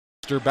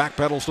Hester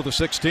backpedals to the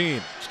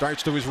 16.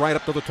 Starts to his right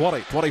up to the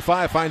 20.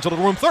 25 finds a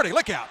little room. 30.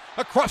 Look out.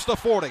 Across the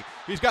 40.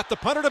 He's got the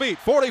punter to beat.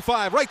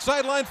 45. Right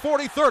sideline.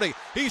 40. 30.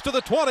 He's to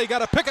the 20.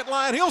 Got a picket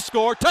line. He'll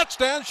score.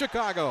 Touchdown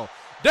Chicago.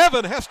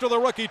 Devin Hester, the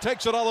rookie,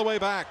 takes it all the way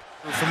back.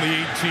 From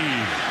the 18.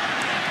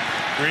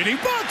 Reading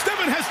box.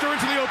 Devin Hester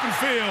into the open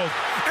field.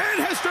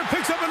 And Hester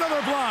picks up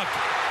another block.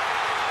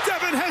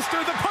 Devin Hester,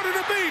 the punter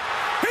to beat.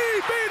 He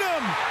beat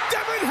him.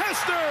 Devin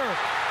Hester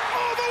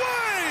all the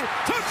way.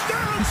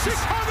 Touchdown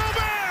Chicago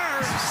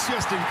Bears. It's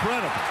just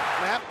incredible.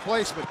 That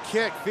placement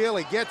kick.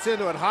 Feely gets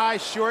into it high,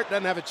 short,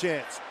 doesn't have a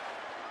chance.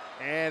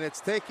 And it's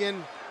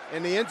taken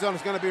in the end zone.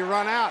 It's going to be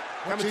run out.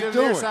 Coming to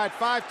the near side,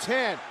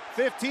 5-10.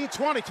 15,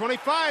 20,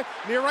 25,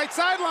 near right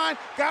sideline.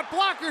 Got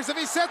blockers. If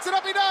he sets it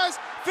up, he does.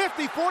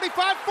 50,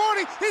 45,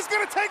 40. He's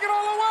going to take it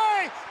all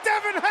away.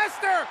 Devin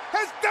Hester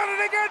has done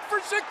it again for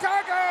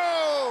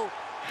Chicago.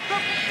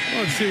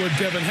 Let's see what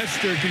Devin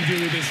Hester can do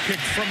with his kick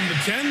from the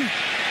 10.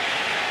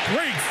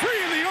 Break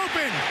free in the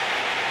open.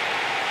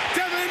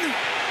 Devin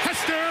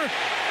Hester,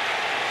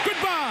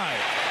 goodbye.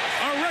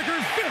 A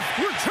record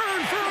 5th return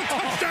for a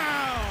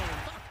touchdown.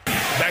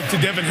 Back to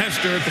Devin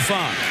Hester at the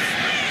 5.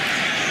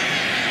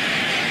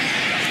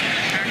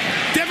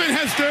 Devin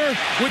Hester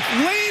with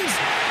lanes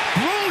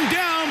blown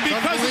down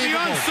because of the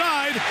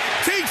onside,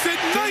 takes it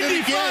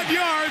 95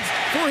 yards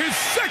for his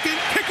second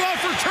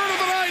kickoff return of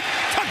the night.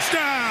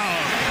 Touchdown!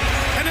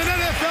 And an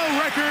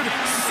NFL record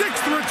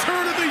 6th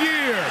return of the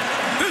year.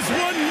 This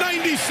one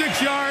 96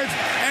 yards,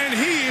 and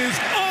he is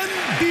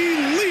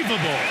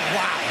unbelievable.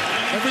 Wow.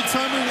 Every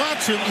time we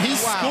watch him,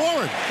 he's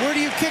scoring. Where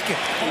do you kick it?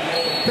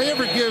 They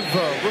ever give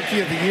Rookie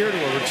of the Year to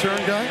a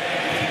return guy?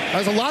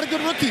 There's a lot of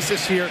good rookies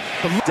this year.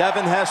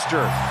 Devin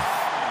Hester,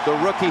 the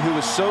rookie who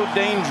was so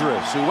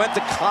dangerous, who went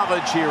to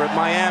college here at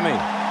Miami.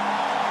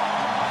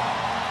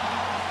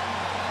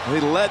 He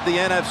led the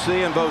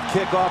NFC in both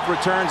kickoff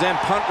returns and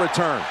punt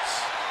returns.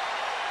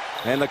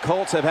 And the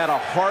Colts have had a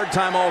hard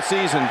time all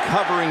season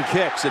covering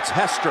kicks. It's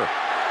Hester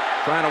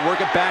trying to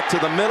work it back to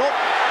the middle.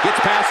 Gets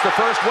past the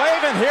first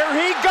wave, and here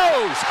he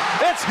goes.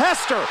 It's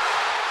Hester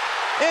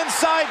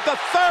inside the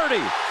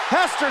 30.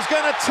 Hester's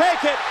going to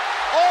take it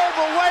all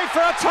the way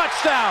for a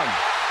touchdown.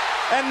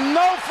 And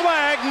no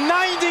flag,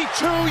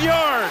 92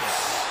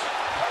 yards.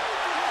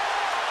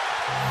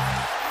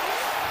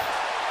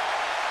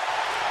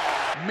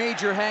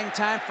 Major hang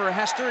time for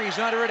Hester. He's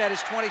under it at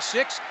his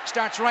 26.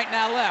 Starts right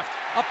now left.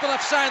 Up the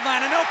left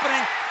sideline, an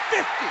opening.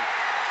 50,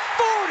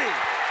 40,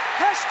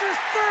 Hester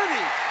 30,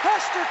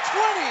 Hester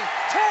 20,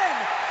 10,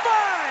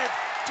 5,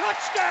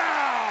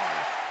 touchdown!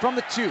 From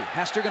the 2,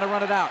 Hester going to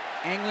run it out.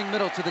 Angling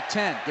middle to the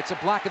 10. Gets a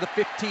block of the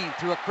 15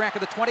 through a crack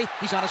of the 20.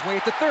 He's on his way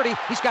at the 30.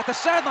 He's got the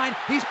sideline.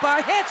 He's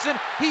by Hanson.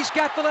 He's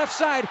got the left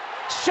side.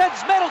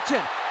 Sheds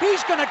Middleton.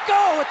 He's going to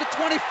go at the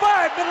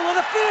 25, middle of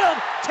the field.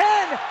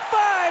 10,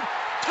 5,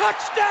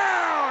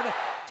 touchdown!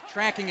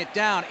 Tracking it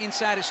down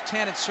inside his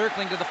 10 and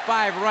circling to the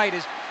 5 right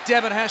as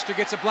Devin Hester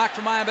gets a block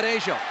from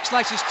Iambadejio.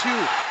 Slices 2.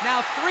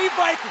 Now 3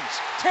 Vikings.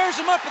 Tears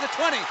him up at the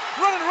 20.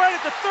 Running right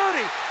at the 30.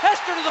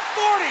 Hester to the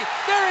 40.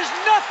 There is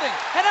nothing,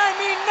 and I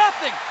mean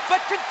nothing, but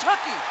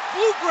Kentucky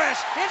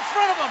Bluegrass in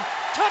front of him.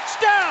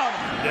 Touchdown!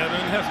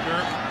 Devin Hester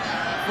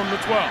from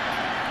the 12.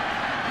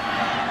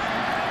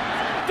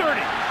 30.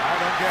 I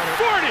don't get it.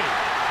 40.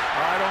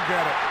 I don't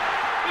get it.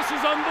 This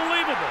is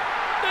unbelievable.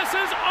 This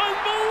is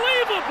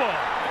unbelievable.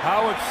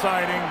 How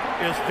exciting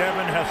is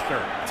Devin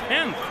Hester?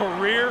 10th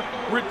career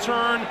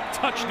return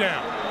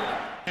touchdown.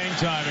 Hang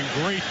time and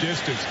great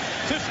distance.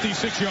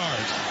 56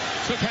 yards.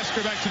 Took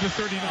Hester back to the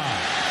 39.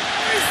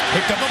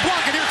 Picked up a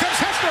block, and here comes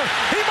Hester.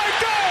 He might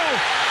go.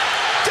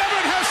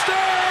 Devin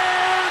Hester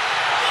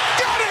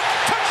got it.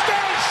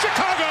 Touchdown,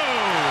 Chicago.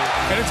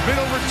 And it's been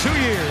over 2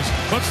 years,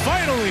 but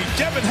finally,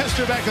 Devin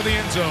Hester back in the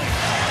end zone.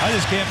 I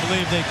just can't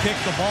believe they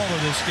kicked the ball to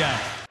this guy.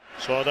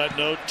 Saw that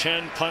note,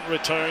 10 punt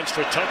returns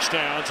for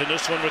touchdowns, and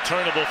this one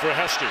returnable for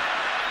Hester.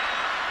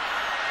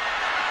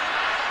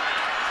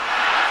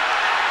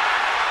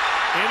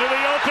 Into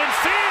the open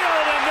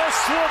field, and this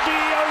will be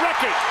a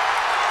record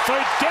for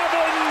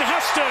Devin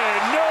Hester.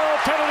 No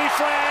penalty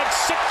flag,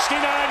 69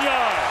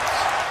 yards.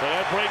 So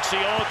that breaks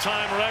the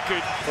all-time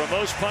record for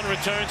most punt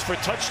returns for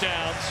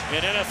touchdowns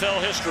in NFL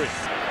history.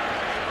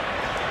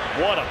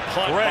 What a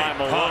punt by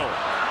Malone.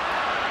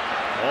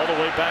 All the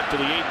way back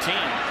to the 18.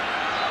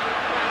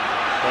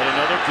 But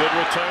another good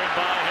return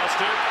by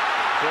Hester,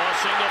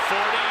 crossing the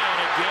 40, and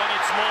again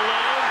it's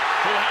Malone,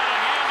 who had a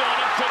hand on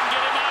him, couldn't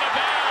get him out of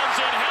bounds,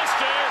 and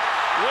Hester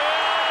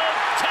will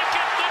take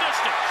it the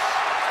distance.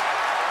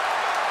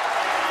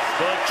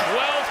 The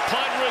 12th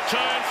punt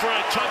return for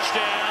a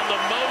touchdown,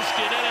 the most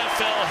in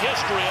NFL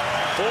history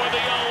for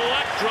the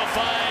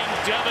electrifying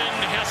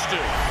Devin Hester,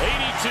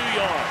 82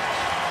 yards.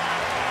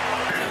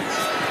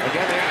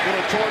 Again, they have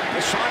it toward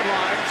the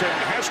sidelines, and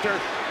Hester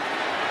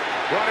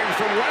running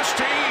from west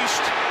to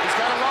east. He's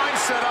got a line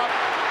set up.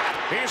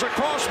 He's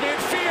across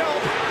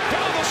midfield,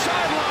 down the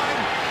sideline.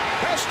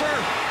 Hester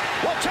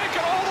will take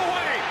it all the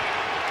way.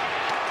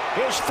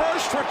 His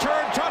first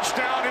return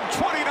touchdown in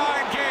 29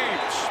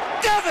 games.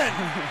 Devin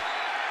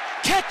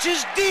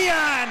catches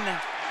Dion.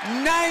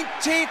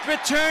 19th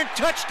return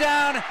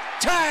touchdown,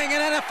 tying an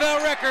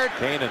NFL record.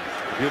 Kanan,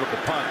 beautiful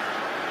punt.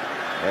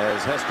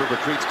 As Hester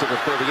retreats to the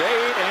 38,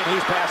 and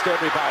he's past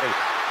everybody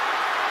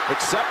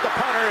except the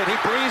punter, and he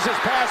breezes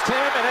past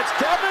him, and it's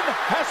Devin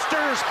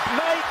Hester's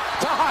night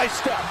to high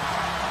step.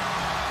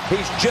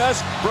 He's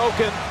just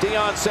broken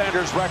Deion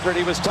Sanders' record.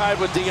 He was tied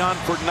with Deion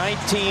for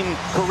 19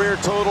 career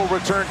total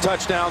return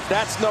touchdowns.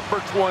 That's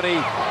number 20.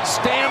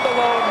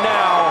 Standalone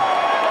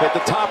now at the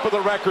top of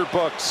the record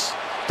books.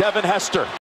 Devin Hester.